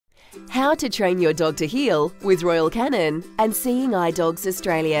How to train your dog to heel with Royal Canin and Seeing Eye Dogs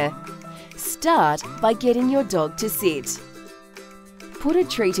Australia. Start by getting your dog to sit. Put a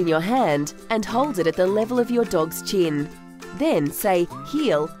treat in your hand and hold it at the level of your dog's chin. Then say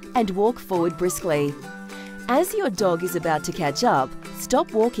heel and walk forward briskly. As your dog is about to catch up,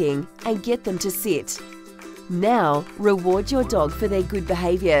 stop walking and get them to sit. Now, reward your dog for their good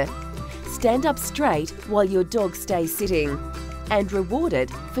behaviour. Stand up straight while your dog stays sitting, and reward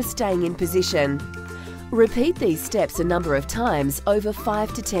it for staying in position. Repeat these steps a number of times over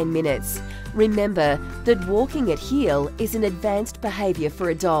 5 to 10 minutes. Remember that walking at heel is an advanced behaviour for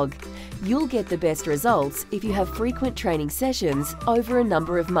a dog. You'll get the best results if you have frequent training sessions over a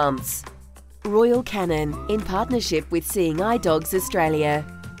number of months. Royal Canin, in partnership with Seeing Eye Dogs Australia.